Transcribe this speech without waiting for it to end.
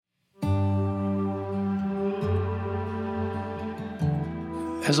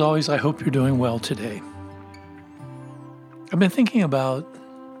As always, I hope you're doing well today. I've been thinking about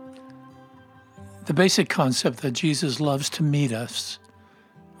the basic concept that Jesus loves to meet us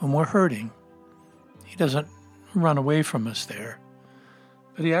when we're hurting. He doesn't run away from us there,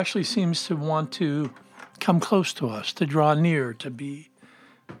 but he actually seems to want to come close to us, to draw near, to be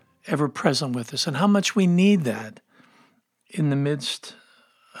ever present with us, and how much we need that in the midst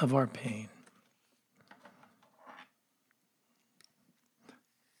of our pain.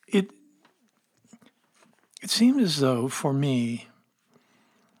 It seems as though, for me,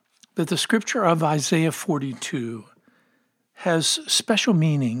 that the scripture of Isaiah 42 has special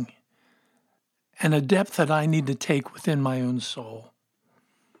meaning and a depth that I need to take within my own soul.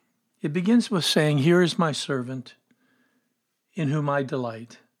 It begins with saying, "Here is my servant, in whom I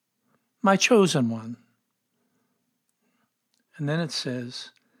delight, my chosen one." And then it says,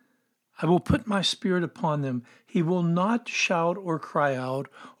 "I will put my spirit upon them. He will not shout or cry out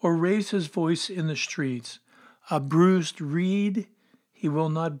or raise his voice in the streets. A bruised reed he will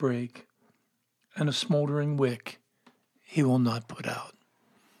not break, and a smoldering wick he will not put out."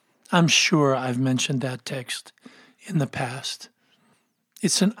 I'm sure I've mentioned that text in the past.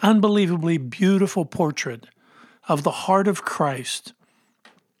 It's an unbelievably beautiful portrait of the heart of Christ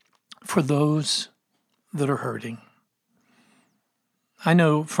for those that are hurting. I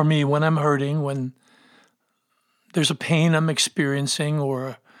know for me, when I'm hurting, when there's a pain I'm experiencing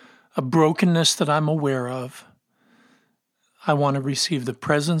or a brokenness that I'm aware of, I want to receive the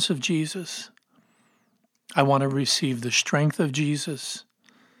presence of Jesus. I want to receive the strength of Jesus.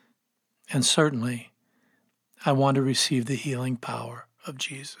 And certainly, I want to receive the healing power of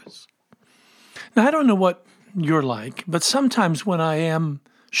Jesus. Now, I don't know what you're like, but sometimes when I am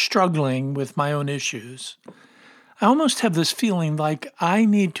struggling with my own issues, I almost have this feeling like I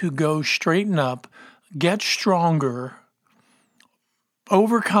need to go straighten up, get stronger,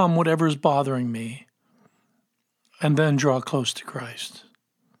 overcome whatever's bothering me, and then draw close to Christ.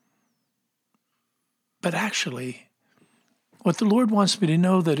 But actually, what the Lord wants me to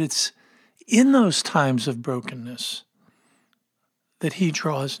know, that it's in those times of brokenness that he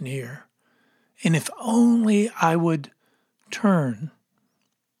draws near. And if only I would turn,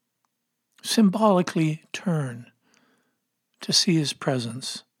 symbolically turn, to see his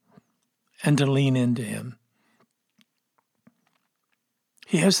presence and to lean into him.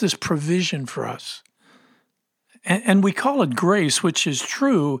 He has this provision for us. And we call it grace, which is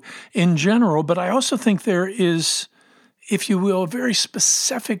true in general, but I also think there is, if you will, a very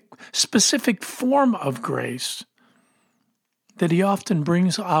specific form of grace that he often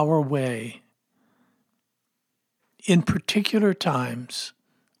brings our way in particular times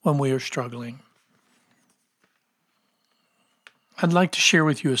when we are struggling. I'd like to share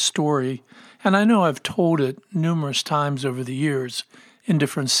with you a story, and I know I've told it numerous times over the years in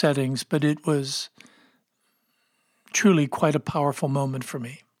different settings, but it was truly quite a powerful moment for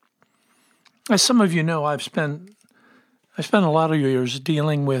me. As some of you know, I spent a lot of years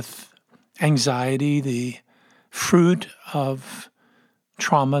dealing with anxiety, the fruit of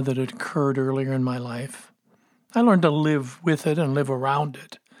trauma that had occurred earlier in my life. I learned to live with it and live around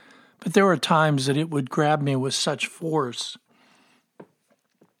it, but there were times that it would grab me with such force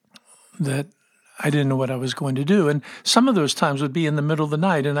that I didn't know what I was going to do. And some of those times would be in the middle of the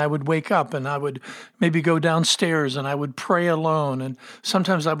night, and I would wake up and I would maybe go downstairs and I would pray alone. And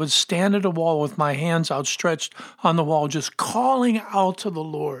sometimes I would stand at a wall with my hands outstretched on the wall, just calling out to the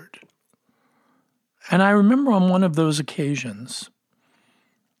Lord. And I remember on one of those occasions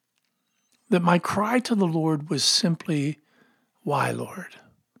that my cry to the Lord was simply, "Why, Lord?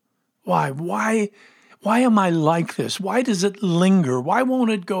 Why? Why am I like this? Why does it linger? Why won't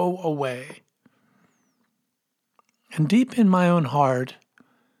it go away?" And deep in my own heart,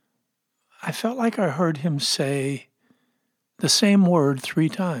 I felt like I heard him say the same word 3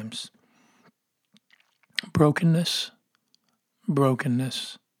 times. Brokenness,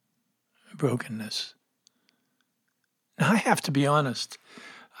 brokenness, brokenness. Now, I have to be honest.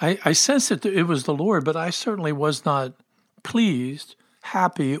 I sensed that it was the Lord, but I certainly was not pleased,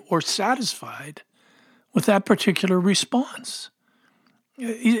 happy, or satisfied with that particular response.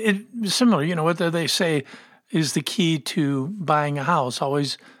 It's similar, what they say is the key to buying a house.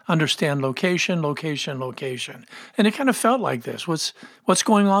 Always understand location, location, location. And it kind of felt like this. What's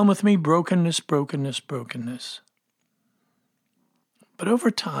going on with me? Brokenness, brokenness, brokenness. But over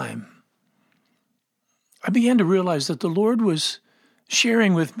time, I began to realize that the Lord was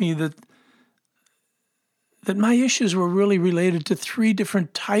sharing with me that my issues were really related to 3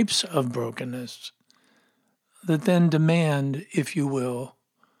 different types of brokenness that then demand, if you will,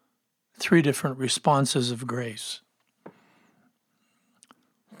 3 different responses of grace.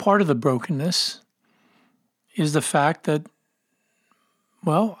 Part of the brokenness is the fact that,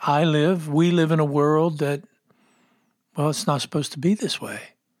 well, we live in a world that, well, it's not supposed to be this way.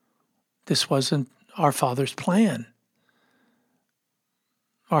 This wasn't our Father's plan.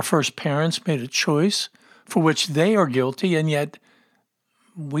 Our first parents made a choice for which they are guilty, and yet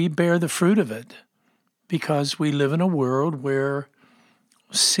we bear the fruit of it because we live in a world where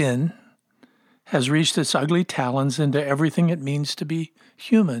sin has reached its ugly talons into everything it means to be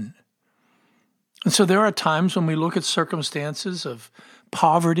human. And so there are times when we look at circumstances of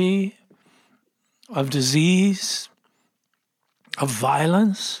poverty, of disease, of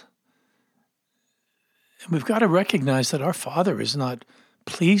violence, and we've got to recognize that our Father is not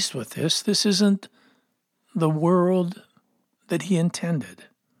pleased with this. This isn't the world that He intended.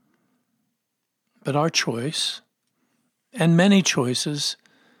 But our choice, and many choices,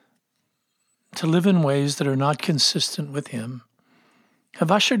 to live in ways that are not consistent with Him,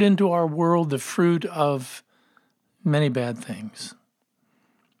 have ushered into our world the fruit of many bad things.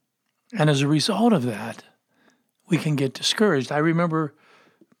 And as a result of that, we can get discouraged. I remember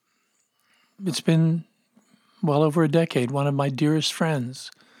it's been well over a decade, one of my dearest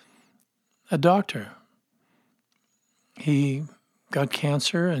friends, a doctor. He got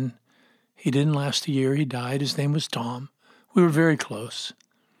cancer and he didn't last a year. He died. His name was Tom. We were very close.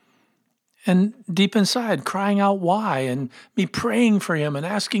 And deep inside, crying out why, and me praying for him and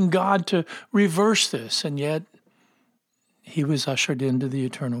asking God to reverse this. And yet, he was ushered into the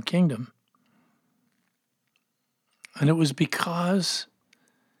eternal kingdom. And it was because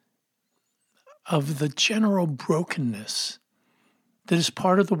of the general brokenness that is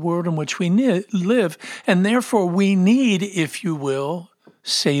part of the world in which we live, and therefore we need, if you will,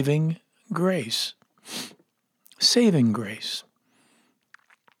 saving grace. Saving grace.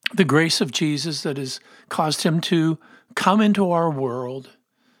 The grace of Jesus that has caused Him to come into our world,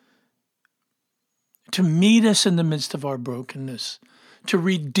 to meet us in the midst of our brokenness, to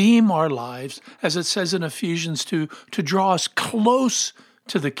redeem our lives, as it says in Ephesians 2, to draw us close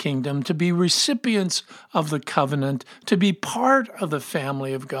to the kingdom, to be recipients of the covenant, to be part of the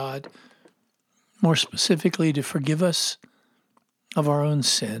family of God, more specifically to forgive us of our own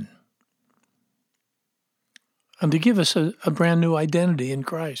sin, and to give us a brand new identity in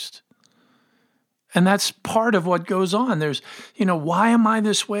Christ. And that's part of what goes on. There's, why am I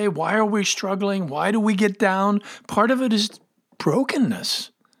this way? Why are we struggling? Why do we get down? Part of it is brokenness,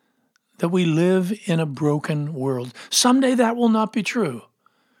 that we live in a broken world. Someday that will not be true.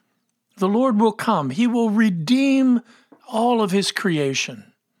 The Lord will come. He will redeem all of His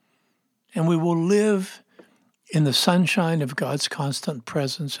creation, and we will live in the sunshine of God's constant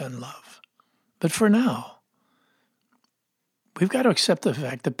presence and love. But for now, we've got to accept the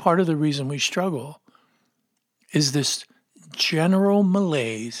fact that part of the reason we struggle is this general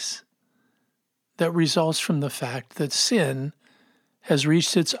malaise that results from the fact that sin has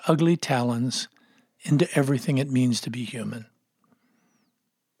reached its ugly talons into everything it means to be human.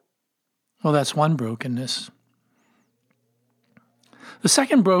 Well, that's one brokenness. The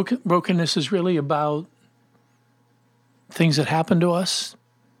second brokenness is really about things that happen to us,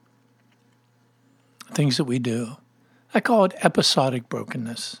 things that we do. I call it episodic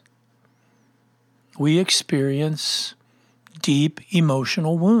brokenness. We experience deep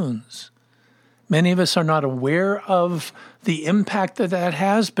emotional wounds. Many of us are not aware of the impact that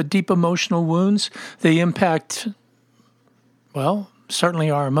has, but deep emotional wounds, they impact, certainly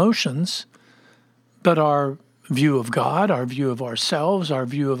our emotions, but our view of God, our view of ourselves, our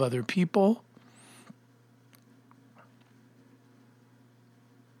view of other people.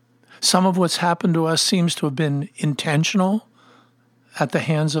 Some of what's happened to us seems to have been intentional at the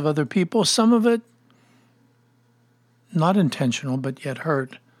hands of other people. Some of it not intentional, but yet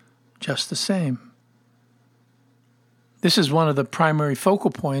hurt just the same. This is one of the primary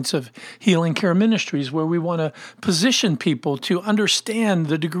focal points of Healing Care Ministries, where we want to position people to understand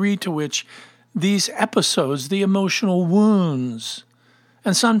the degree to which these episodes, the emotional wounds,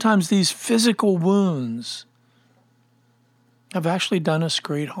 and sometimes these physical wounds, have actually done us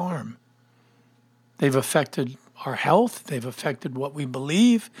great harm. They've affected our health, they've affected what we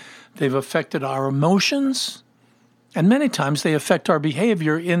believe, they've affected our emotions, and many times they affect our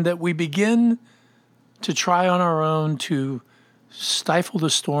behavior in that we begin to try on our own to stifle the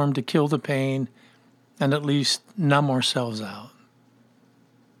storm, to kill the pain, and at least numb ourselves out.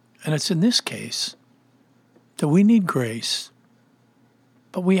 And it's in this case that we need grace,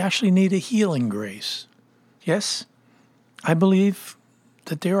 but we actually need a healing grace. Yes, I believe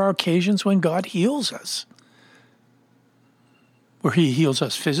that there are occasions when God heals us, where He heals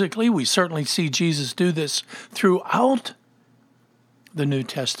us physically. We certainly see Jesus do this throughout the New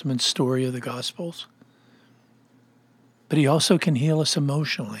Testament story of the Gospels. But he also can heal us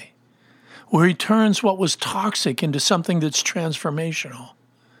emotionally, where he turns what was toxic into something that's transformational.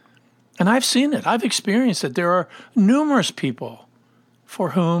 And I've seen it. I've experienced it. There are numerous people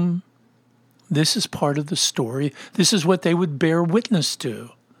for whom this is part of the story. This is what they would bear witness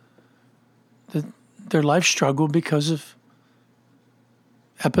to. That their life struggled because of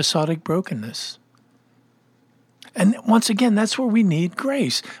episodic brokenness. And once again, that's where we need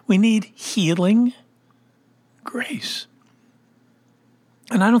grace. We need healing grace.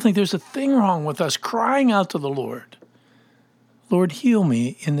 And I don't think there's a thing wrong with us crying out to the Lord, Lord, heal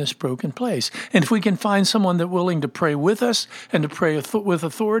me in this broken place. And if we can find someone that's willing to pray with us and to pray with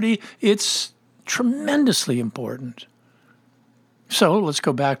authority, it's tremendously important. So let's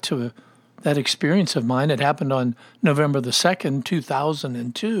go back to that experience of mine. It happened on November the 2nd,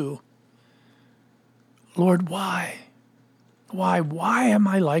 2002. Lord, why? Why am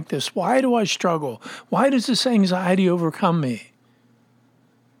I like this? Why do I struggle? Why does this anxiety overcome me?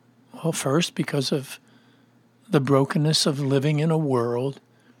 Well, first, because of the brokenness of living in a world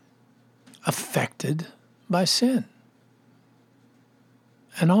affected by sin.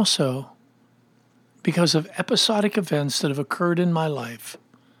 And also because of episodic events that have occurred in my life.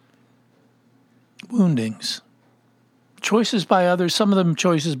 Woundings, choices by others, some of them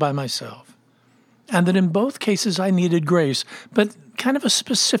choices by myself. And that in both cases I needed grace, but kind of a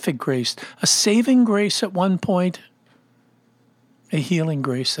specific grace, a saving grace at one point, a healing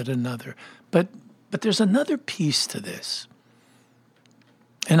grace at another. But there's another piece to this.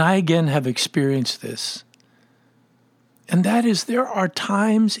 And I again have experienced this. And that is, there are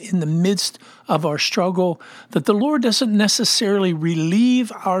times in the midst of our struggle that the Lord doesn't necessarily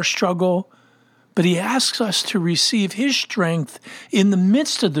relieve our struggle, but he asks us to receive his strength in the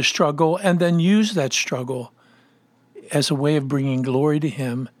midst of the struggle and then use that struggle as a way of bringing glory to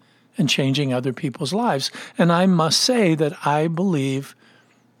him and changing other people's lives. And I must say that I believe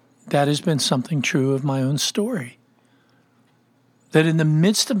that has been something true of my own story. That in the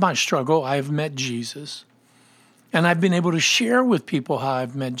midst of my struggle, I've met Jesus. And I've been able to share with people how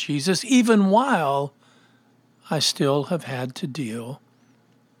I've met Jesus, even while I still have had to deal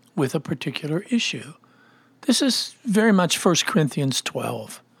with a particular issue. This is very much 1 Corinthians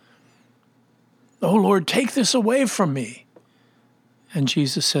 12. Oh, Lord, take this away from me. And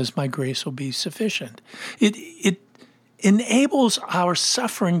Jesus says, my grace will be sufficient. It enables our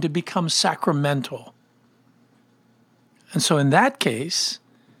suffering to become sacramental. And so in that case,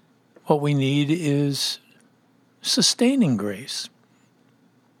 what we need is sustaining grace.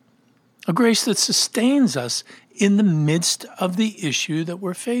 A grace that sustains us in the midst of the issue that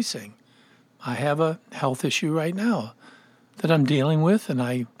we're facing. I have a health issue right now that I'm dealing with, and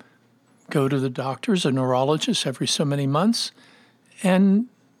I go to the doctors, a neurologist, every so many months, and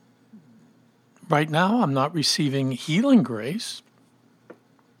right now I'm not receiving healing grace,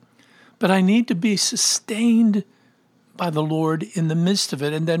 but I need to be sustained by the Lord in the midst of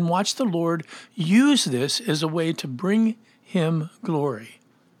it, and then watch the Lord use this as a way to bring him glory.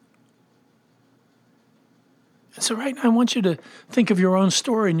 And so right now I want you to think of your own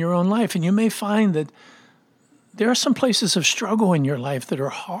story in your own life, and you may find that there are some places of struggle in your life that are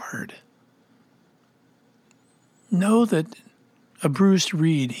hard. Know that a bruised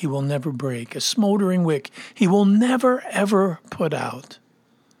reed he will never break, a smoldering wick he will never, ever put out,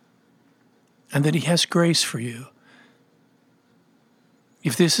 and that he has grace for you.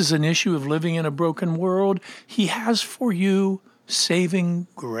 If this is an issue of living in a broken world, he has for you saving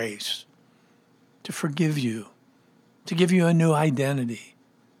grace to forgive you, to give you a new identity,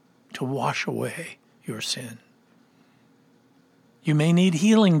 to wash away your sin. You may need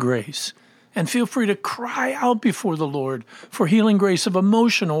healing grace, and feel free to cry out before the Lord for healing grace of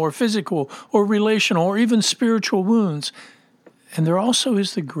emotional or physical or relational or even spiritual wounds. And there also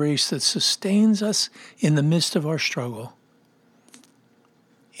is the grace that sustains us in the midst of our struggle,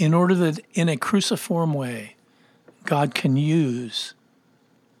 in order that in a cruciform way, God can use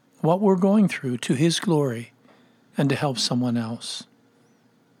what we're going through to his glory and to help someone else.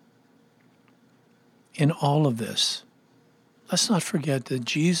 In all of this, let's not forget that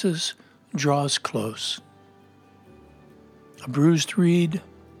Jesus draws close. A bruised reed,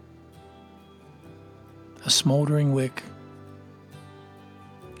 a smoldering wick,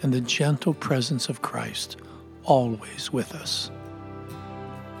 and the gentle presence of Christ always with us.